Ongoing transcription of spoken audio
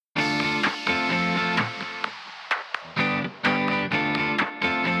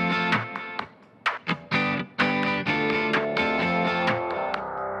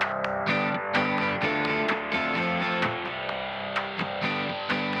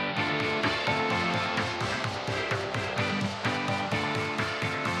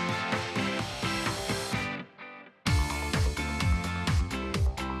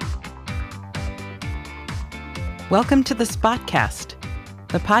Welcome to the Spotcast,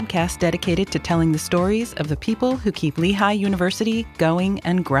 the podcast dedicated to telling the stories of the people who keep Lehigh University going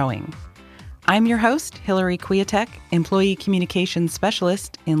and growing. I'm your host, Hillary Kwiatek, Employee Communications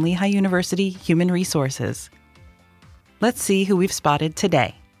Specialist in Lehigh University Human Resources. Let's see who we've spotted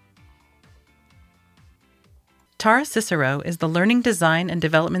today. Tarah Cicero is the Learning Design and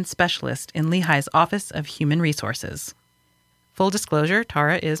Development Specialist in Lehigh's Office of Human Resources. Full disclosure,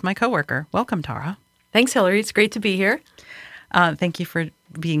 Tarah is my coworker. Welcome, Tarah. Thanks, Hillary. It's great to be here. Thank you for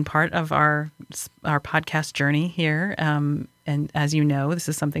being part of our podcast journey here. And as you know, this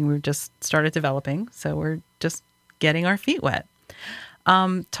is something we've just started developing, so we're just getting our feet wet.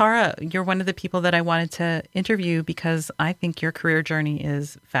 Tarah, you're one of the people that I wanted to interview because I think your career journey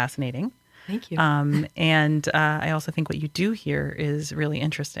is fascinating. Thank you. And I also think what you do here is really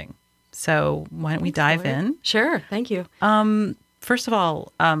interesting. So why don't we dive in? Sure. Thank you. First of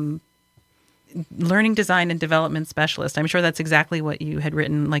all, Learning Design and Development Specialist. I'm sure that's exactly what you had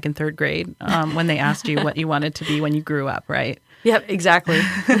written like in third grade when they asked you what you wanted to be when you grew up, right? Yep, exactly.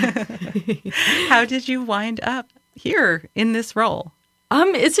 How did you wind up here in this role?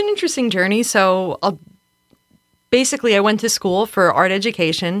 It's an interesting journey. So basically, I went to school for art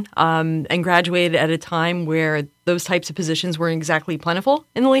education and graduated at a time where those types of positions weren't exactly plentiful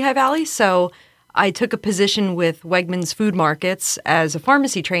in the Lehigh Valley. So I took a position with Wegmans Food Markets as a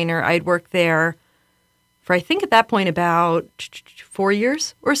pharmacy trainer. I'd worked there for, I think at that point, about 4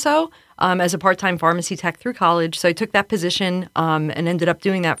 years or so as a part-time pharmacy tech through college. So I took that position and ended up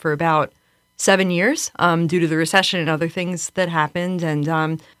doing that for about 7 years due to the recession and other things that happened.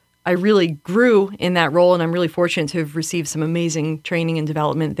 And I really grew in that role, and I'm really fortunate to have received some amazing training and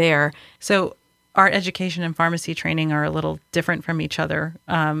development there. So art education and pharmacy training are a little different from each other.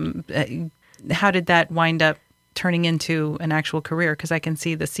 How did that wind up turning into an actual career? Because I can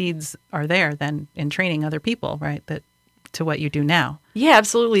see the seeds are there then in training other people, right, that to what you do now. Yeah,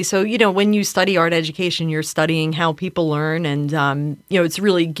 absolutely. So, when you study art education, you're studying how people learn. And, it's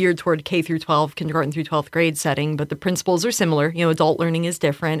really geared toward K through 12, kindergarten through 12th grade setting. But the principles are similar. Adult learning is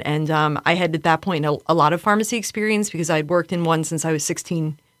different. And I had at that point a lot of pharmacy experience because I'd worked in one since I was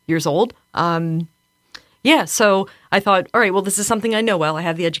 16 years old. So I thought, all right, well, this is something I know well. I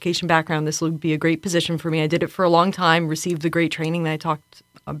have the education background. This would be a great position for me. I did it for a long time, received the great training that I talked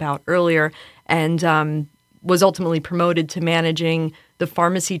about earlier, and was ultimately promoted to managing the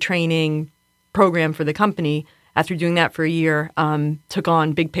pharmacy training program for the company. After doing that for a year, took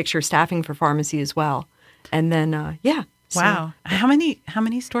on big picture staffing for pharmacy as well. And then, Wow. How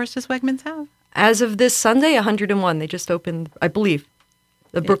many stores does Wegmans have? As of this Sunday, 101. They just opened, I believe.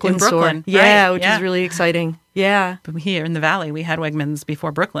 The Brooklyn store. Right. Yeah, which is really exciting. Yeah. But here in the Valley, we had Wegmans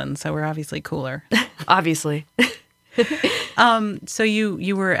before Brooklyn, so we're obviously cooler. Obviously. So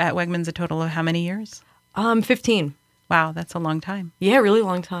you were at Wegmans a total of how many years? 15. Wow, that's a long time. Yeah, really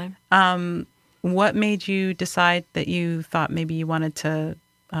long time. What made you decide that you thought maybe you wanted to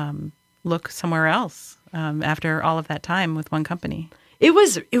look somewhere else after all of that time with one company? It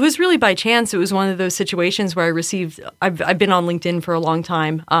was really by chance. It was one of those situations where I've been on LinkedIn for a long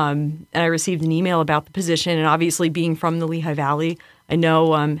time, and I received an email about the position. And obviously, being from the Lehigh Valley, I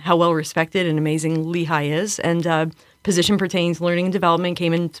know how well respected and amazing Lehigh is. And position pertains to learning and development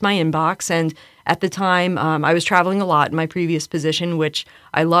came into my inbox. And at the time, I was traveling a lot in my previous position, which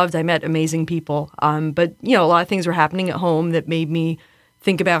I loved. I met amazing people. But a lot of things were happening at home that made me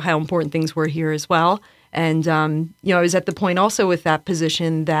think about how important things were here as well. And, I was at the point also with that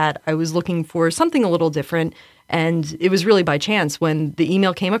position that I was looking for something a little different. And it was really by chance when the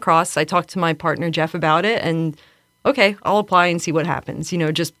email came across. I talked to my partner, Jeff, about it. And, okay, I'll apply and see what happens.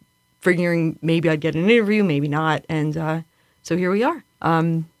 Just figuring maybe I'd get an interview, maybe not. And so here we are.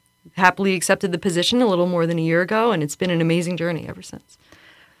 Happily accepted the position a little more than a year ago. And it's been an amazing journey ever since.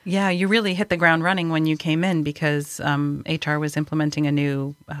 Yeah, you really hit the ground running when you came in because HR was implementing a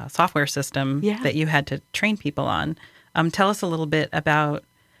new software system that you had to train people on. Tell us a little bit about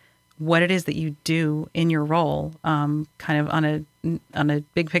what it is that you do in your role, kind of on a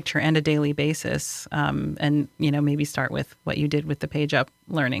big picture and a daily basis, and maybe start with what you did with the page up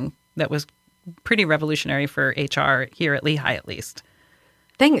learning that was pretty revolutionary for HR here at Lehigh, at least.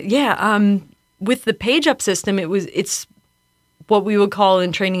 With the page up system, it's what we would call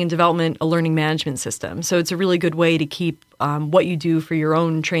in training and development a learning management system. So it's a really good way to keep what you do for your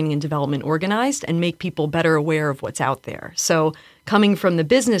own training and development organized and make people better aware of what's out there. So coming from the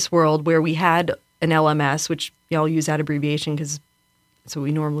business world where we had an LMS, which I'll use that abbreviation because that's what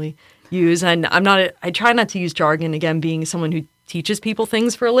we normally use. And I try not to use jargon, again, being someone who teaches people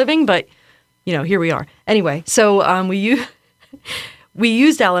things for a living, but here we are. Anyway, so we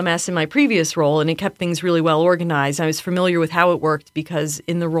used LMS in my previous role, and it kept things really well organized. I was familiar with how it worked because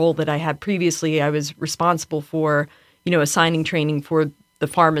in the role that I had previously, I was responsible for, assigning training for the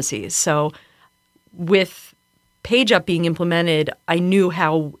pharmacies. So with PageUp being implemented, I knew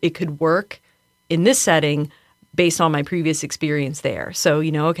how it could work in this setting based on my previous experience there. So,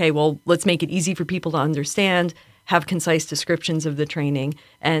 okay, well, let's make it easy for people to understand, have concise descriptions of the training,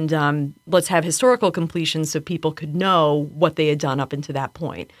 and let's have historical completion so people could know what they had done up until that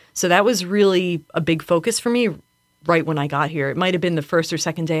point. So that was really a big focus for me right when I got here. It might have been the first or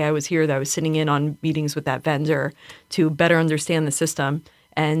second day I was here that I was sitting in on meetings with that vendor to better understand the system.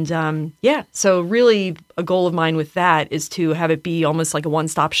 And so really a goal of mine with that is to have it be almost like a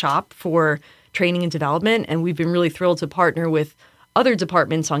one-stop shop for training and development. And we've been really thrilled to partner with other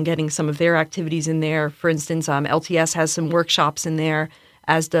departments on getting some of their activities in there. For instance, LTS has some workshops in there,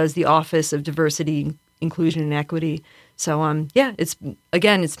 as does the Office of Diversity, Inclusion, and Equity. So,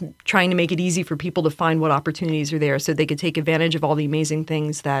 it's trying to make it easy for people to find what opportunities are there so they could take advantage of all the amazing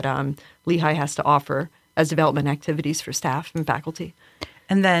things that Lehigh has to offer as development activities for staff and faculty.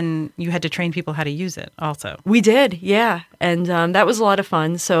 And then you had to train people how to use it also. We did, yeah. And that was a lot of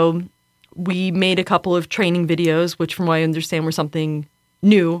fun. So we made a couple of training videos, which from what I understand were something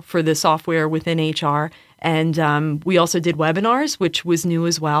new for the software within HR. And we also did webinars, which was new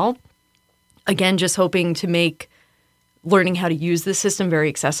as well. Again, just hoping to make learning how to use the system very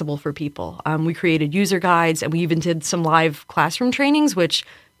accessible for people. We created user guides, and we even did some live classroom trainings, which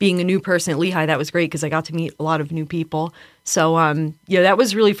being a new person at Lehigh, that was great because I got to meet a lot of new people. So, that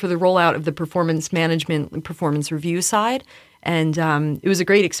was really for the rollout of the performance management and performance review side. And it was a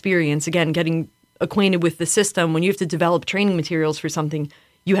great experience, again, getting acquainted with the system. When you have to develop training materials for something,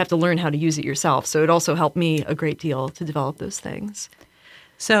 you have to learn how to use it yourself. So it also helped me a great deal to develop those things.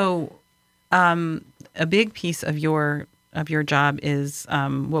 So a big piece of your job is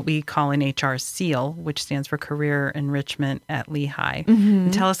what we call in HR SEAL, which stands for Career Enrichment at Lehigh. Mm-hmm.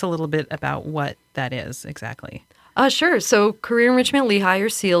 And tell us a little bit about what that is exactly. Sure. So Career Enrichment Lehigh, or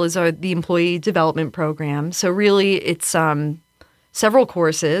SEAL, is the employee development program. So really it's several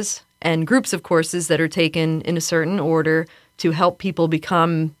courses and groups of courses that are taken in a certain order to help people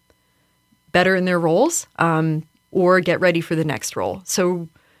become better in their roles or get ready for the next role. So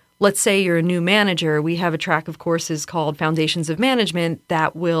let's say you're a new manager. We have a track of courses called Foundations of Management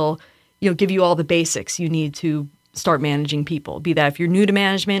that will give you all the basics you need to start managing people, be that if you're new to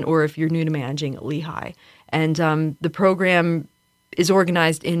management or if you're new to managing at Lehigh. And the program is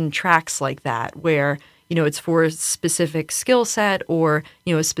organized in tracks like that, where, it's for a specific skill set or,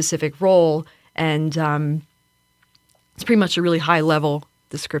 a specific role. And it's pretty much a really high-level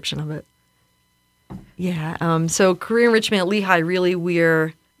description of it. Yeah. So Career Enrichment at Lehigh, really,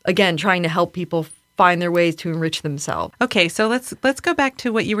 we're, again, trying to help people find their ways to enrich themselves. Okay, so let's go back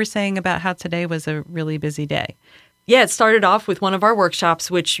to what you were saying about how today was a really busy day. Yeah, it started off with one of our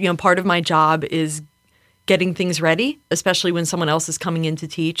workshops, which, part of my job is getting things ready, especially when someone else is coming in to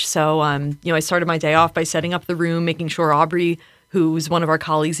teach. So, I started my day off by setting up the room, making sure Aubrey, who's one of our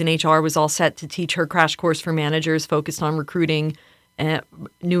colleagues in HR, was all set to teach her crash course for managers focused on recruiting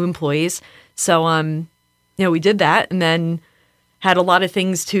new employees. So, we did that and then had a lot of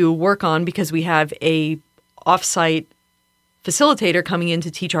things to work on because we have a offsite facilitator coming in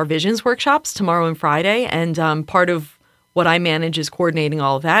to teach our visions workshops tomorrow and Friday. And part of what I manage is coordinating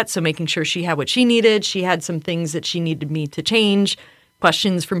all of that. So making sure she had what she needed. She had some things that she needed me to change,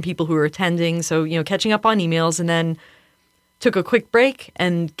 questions from people who were attending. So, catching up on emails, and then took a quick break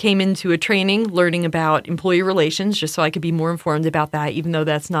and came into a training learning about employee relations just so I could be more informed about that, even though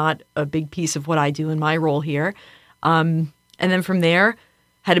that's not a big piece of what I do in my role here. And then from there,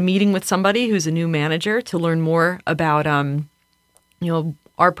 had a meeting with somebody who's a new manager to learn more about,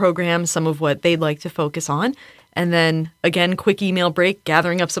 our program, some of what they'd like to focus on. And then, again, quick email break,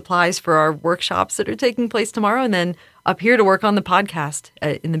 gathering up supplies for our workshops that are taking place tomorrow. And then up here to work on the podcast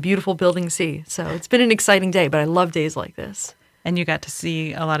in the beautiful Building C. So it's been an exciting day, but I love days like this. And you got to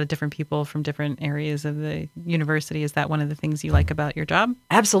see a lot of different people from different areas of the university. Is that one of the things you like about your job?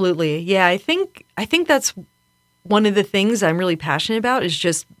 Absolutely. Yeah, I think that's one of the things I'm really passionate about, is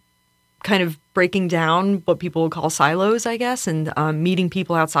just kind of breaking down what people would call silos, I guess, and meeting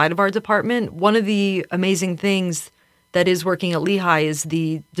people outside of our department. One of the amazing things that is working at Lehigh is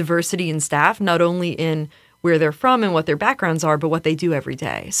the diversity in staff, not only in where they're from and what their backgrounds are, but what they do every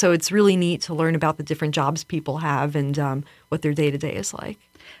day. So it's really neat to learn about the different jobs people have and what their day-to-day is like.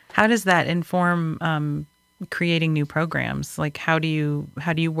 How does that inform creating new programs? Like, how do you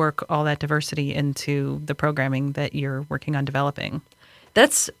work all that diversity into the programming that you're working on developing?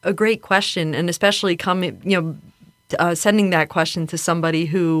 That's a great question, and especially sending that question to somebody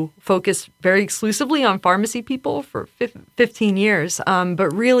who focused very exclusively on pharmacy people for 15 years.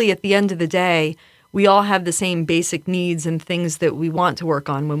 But really, at the end of the day, we all have the same basic needs and things that we want to work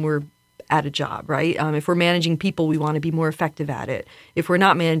on when we're at a job, right? If we're managing people, we want to be more effective at it. If we're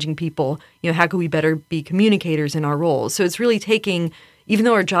not managing people, how can we better be communicators in our roles? So it's really taking, even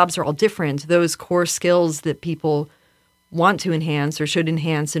though our jobs are all different, those core skills that people want to enhance or should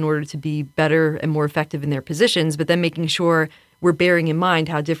enhance in order to be better and more effective in their positions, but then making sure we're bearing in mind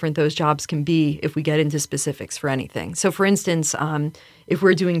how different those jobs can be if we get into specifics for anything. So for instance, if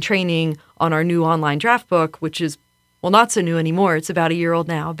we're doing training on our new online draft book, which is, well, not so new anymore, it's about a year old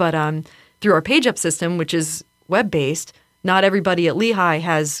now, but through our page up system, which is web-based, not everybody at Lehigh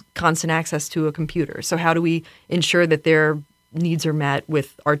has constant access to a computer. So how do we ensure that their needs are met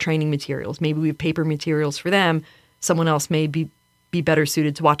with our training materials? Maybe we have paper materials for them. Someone else may be better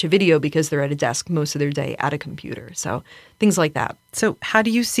suited to watch a video because they're at a desk most of their day at a computer. So things like that. So how do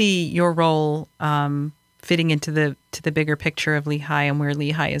you see your role fitting into the bigger picture of Lehigh and where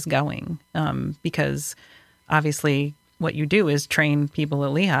Lehigh is going? Because obviously what you do is train people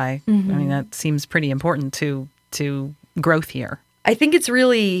at Lehigh. Mm-hmm. I mean, that seems pretty important to growth here. I think it's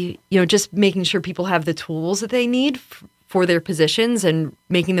really, just making sure people have the tools that they need for their positions and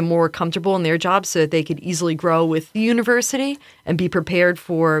making them more comfortable in their jobs so that they could easily grow with the university and be prepared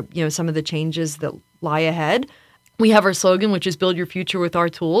for, some of the changes that lie ahead. We have our slogan, which is build your future with our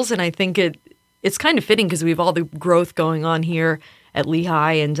tools. And I think it's kind of fitting because we have all the growth going on here at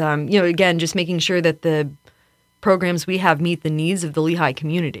Lehigh. And, again, just making sure that the programs we have meet the needs of the Lehigh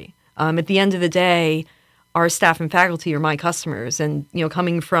community. At the end of the day, our staff and faculty are my customers. And,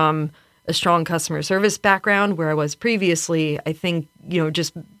 coming from a strong customer service background where I was previously, I think,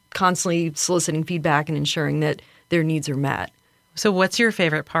 just constantly soliciting feedback and ensuring that their needs are met. So what's your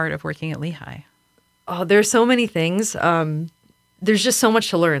favorite part of working at Lehigh? Oh, there's so many things. There's just so much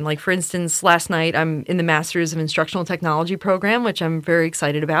to learn. Like, for instance, last night I'm in the Masters of Instructional Technology program, which I'm very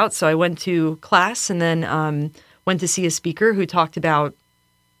excited about. So I went to class and then went to see a speaker who talked about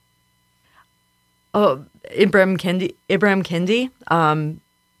Ibram Kendi,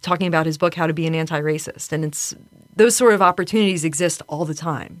 talking about his book, How to Be an Anti-Racist. And it's those sort of opportunities exist all the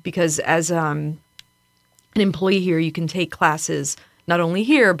time because as an employee here, you can take classes not only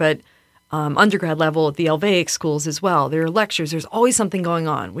here, but undergrad level at the Elvaic schools as well. There are lectures. There's always something going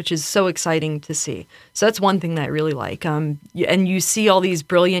on, which is so exciting to see. So that's one thing that I really like. And you see all these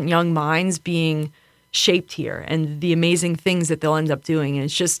brilliant young minds being shaped here and the amazing things that they'll end up doing. And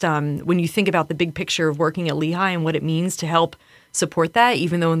it's just when you think about the big picture of working at Lehigh and what it means to help support that,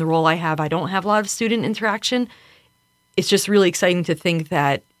 even though in the role I have, I don't have a lot of student interaction, it's just really exciting to think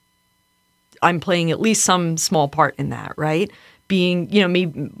that I'm playing at least some small part in that, right? Being,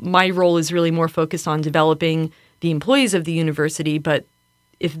 maybe my role is really more focused on developing the employees of the university, but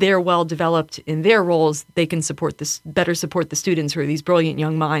if they're well developed in their roles, they can better support the students who are these brilliant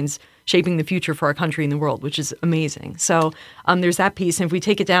young minds shaping the future for our country and the world, which is amazing. So there's that piece. And if we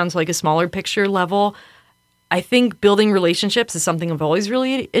take it down to like a smaller picture level, I think building relationships is something I've always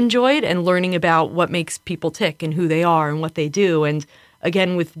really enjoyed, and learning about what makes people tick and who they are and what they do. And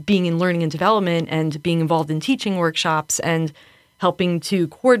again, with being in learning and development and being involved in teaching workshops and helping to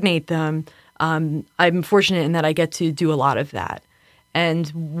coordinate them, I'm fortunate in that I get to do a lot of that. And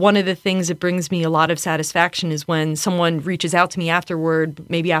one of the things that brings me a lot of satisfaction is when someone reaches out to me afterward,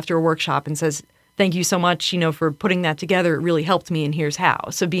 maybe after a workshop, and says, thank you so much, for putting that together. It really helped me, and here's how.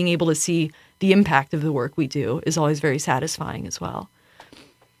 So being able to see the impact of the work we do is always very satisfying as well.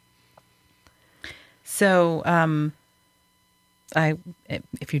 So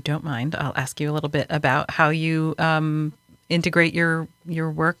if you don't mind, I'll ask you a little bit about how you integrate your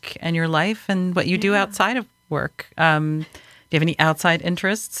work and your life and what you do outside of work. Do you have any outside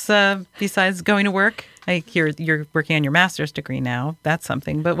interests besides going to work? I hear you're working on your master's degree now. That's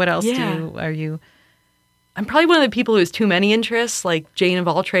something. But what else are you? I'm probably one of the people who has too many interests, like Jane of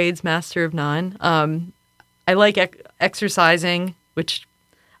all trades, master of none. I like exercising, which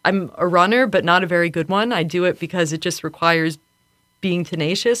I'm a runner, but not a very good one. I do it because it just requires being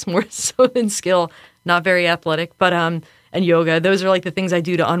tenacious more so than skill, not very athletic. But and yoga, those are like the things I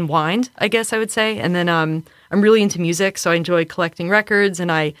do to unwind, I guess I would say. And then I'm really into music, so I enjoy collecting records,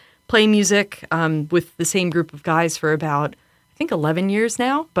 and I play music with the same group of guys for about, I think, 11 years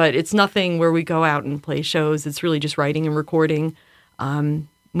now. But it's nothing where we go out and play shows. It's really just writing and recording.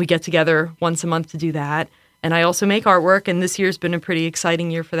 We get together once a month to do that. And I also make artwork, and this year's been a pretty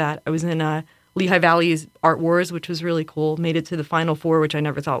exciting year for that. I was in Lehigh Valley's Art Wars, which was really cool. Made it to the Final Four, which I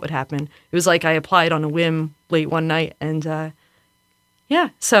never thought would happen. It was like I applied on a whim late one night. And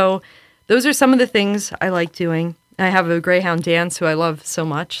so those are some of the things I like doing. I have a greyhound, Dance, who I love so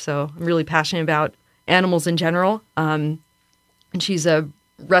much. So I'm really passionate about animals in general. And she's a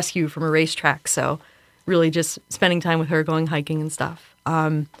rescue from a racetrack. So really just spending time with her, going hiking and stuff.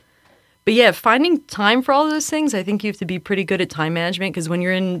 But yeah, finding time for all those things, I think you have to be pretty good at time management, because when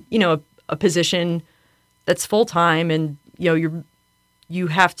you're in, a position that's full time and, you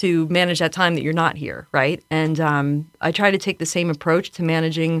have to manage that time that you're not here, right? And I try to take the same approach to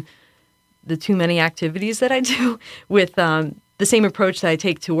managing the too many activities that I do with the same approach that I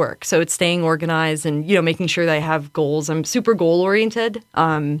take to work. So it's staying organized and, making sure that I have goals. I'm super goal-oriented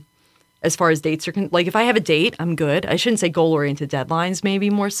as far as dates are like if I have a date, I'm good. I shouldn't say goal-oriented, deadlines maybe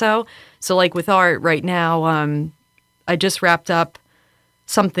more so. So like with art right now, I just wrapped up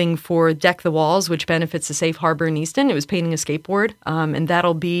something for Deck the Walls, which benefits the Safe Harbor in Easton. It was painting a skateboard, and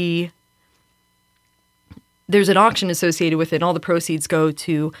that'll be... There's an auction associated with it, and all the proceeds go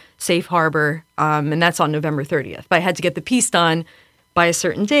to Safe Harbor, and that's on November 30th. But I had to get the piece done by a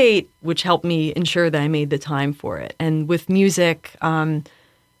certain date, which helped me ensure that I made the time for it. And with music,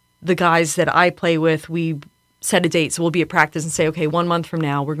 the guys that I play with, we set a date. So we'll be at practice and say, okay, 1 month from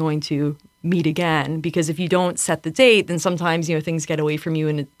now, we're going to meet again. Because if you don't set the date, then sometimes, things get away from you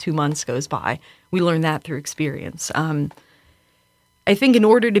and 2 months goes by. We learn that through experience. I think in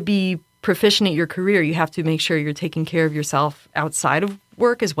order to be proficient at your career, you have to make sure you're taking care of yourself outside of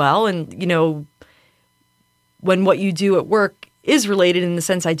work as well. And, when what you do at work is related, in the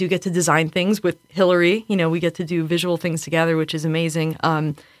sense I do get to design things with Hillary, we get to do visual things together, which is amazing.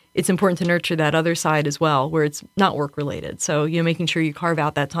 It's important to nurture that other side as well, where it's not work related. So, making sure you carve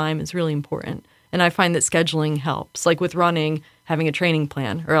out that time is really important. And I find that scheduling helps, like with running, having a training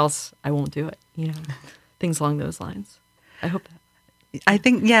plan, or else I won't do it, things along those lines. I hope that. I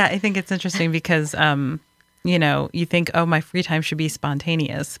think it's interesting because, you think, oh, my free time should be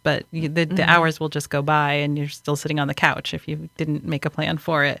spontaneous, but the hours will just go by and you're still sitting on the couch if you didn't make a plan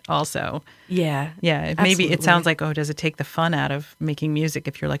for it also. Yeah. Yeah. Maybe it sounds like, oh, does it take the fun out of making music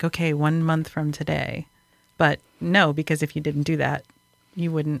if you're like, okay, 1 month from today? But no, because if you didn't do that,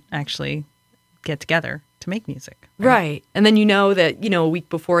 you wouldn't actually get together to make music. Right. And then that, a week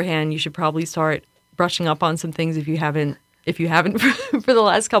beforehand, you should probably start brushing up on some things if you haven't for the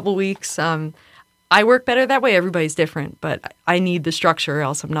last couple weeks. I work better that way. Everybody's different, but I need the structure, or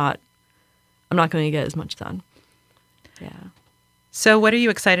else I'm not going to get as much done. Yeah. So what are you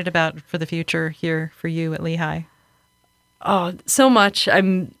excited about for the future here for you at Lehigh? Oh, so much.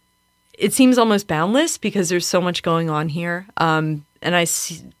 It seems almost boundless because there's so much going on here. And I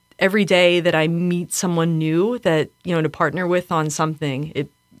see every day that I meet someone new that, to partner with on something,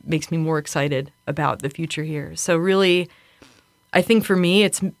 it makes me more excited about the future here. So really, I think for me,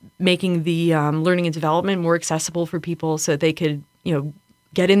 it's making the learning and development more accessible for people so that they could,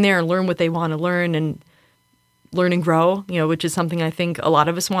 get in there and learn what they want to learn and learn and grow, which is something I think a lot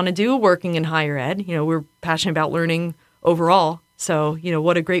of us want to do working in higher ed. We're passionate about learning overall. So,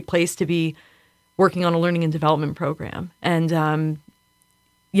 what a great place to be working on a learning and development program. And,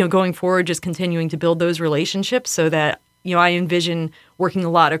 going forward, just continuing to build those relationships so that, I envision working a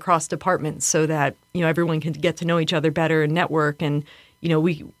lot across departments so that, everyone can get to know each other better and network. And,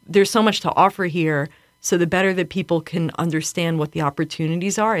 there's so much to offer here. So the better that people can understand what the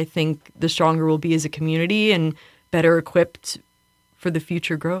opportunities are, I think the stronger we'll be as a community and better equipped for the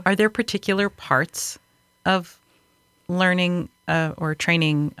future growth. Are there particular parts of learning or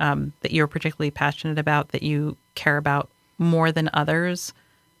training that you're particularly passionate about, that you care about more than others?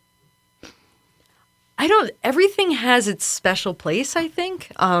 Everything has its special place, I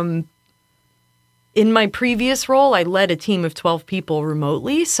think. In my previous role, I led a team of 12 people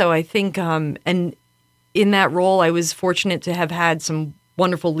remotely. So I think, and in that role, I was fortunate to have had some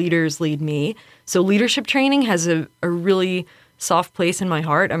wonderful leaders lead me. So leadership training has a really soft place in my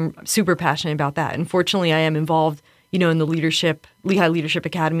heart. I'm super passionate about that. And fortunately, I am involved, in the Lehigh Leadership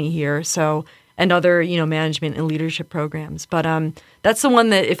Academy here. So, and other, management and leadership programs. But that's the one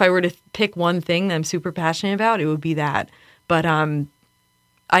that if I were to pick one thing that I'm super passionate about, it would be that. But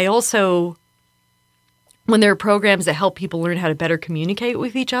I also, when there are programs that help people learn how to better communicate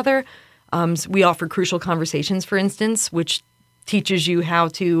with each other, we offer Crucial Conversations, for instance, which teaches you how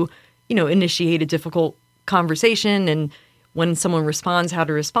to, initiate a difficult conversation, and when someone responds, how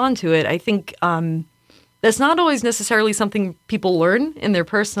to respond to it. I think that's not always necessarily something people learn in their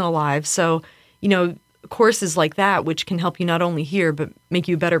personal lives. So, courses like that, which can help you not only here, but make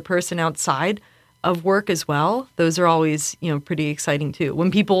you a better person outside of work as well, those are always, pretty exciting too.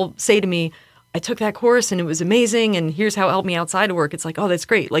 When people say to me, I took that course and it was amazing, and here's how it helped me outside of work, it's like, oh, that's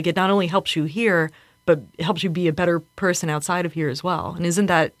great. Like, it not only helps you here, but it helps you be a better person outside of here as well. And isn't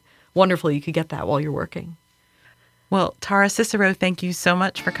that wonderful? You could get that while you're working. Well, Tarah Cicero, thank you so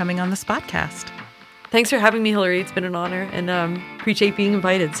much for coming on the Spotcast. Thanks for having me, Hillary. It's been an honor, and appreciate being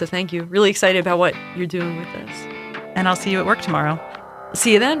invited, so thank you. Really excited about what you're doing with this. And I'll see you at work tomorrow.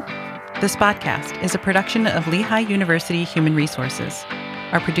 See you then. The Spotcast is a production of Lehigh University Human Resources.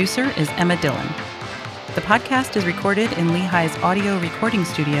 Our producer is Emma Dillon. The podcast is recorded in Lehigh's audio recording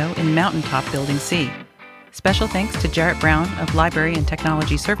studio in Mountaintop Building C. Special thanks to Jarrett Brown of Library and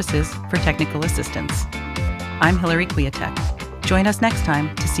Technology Services for technical assistance. I'm Hillary Kwiatek. Join us next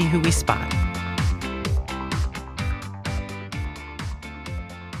time to see who we spot.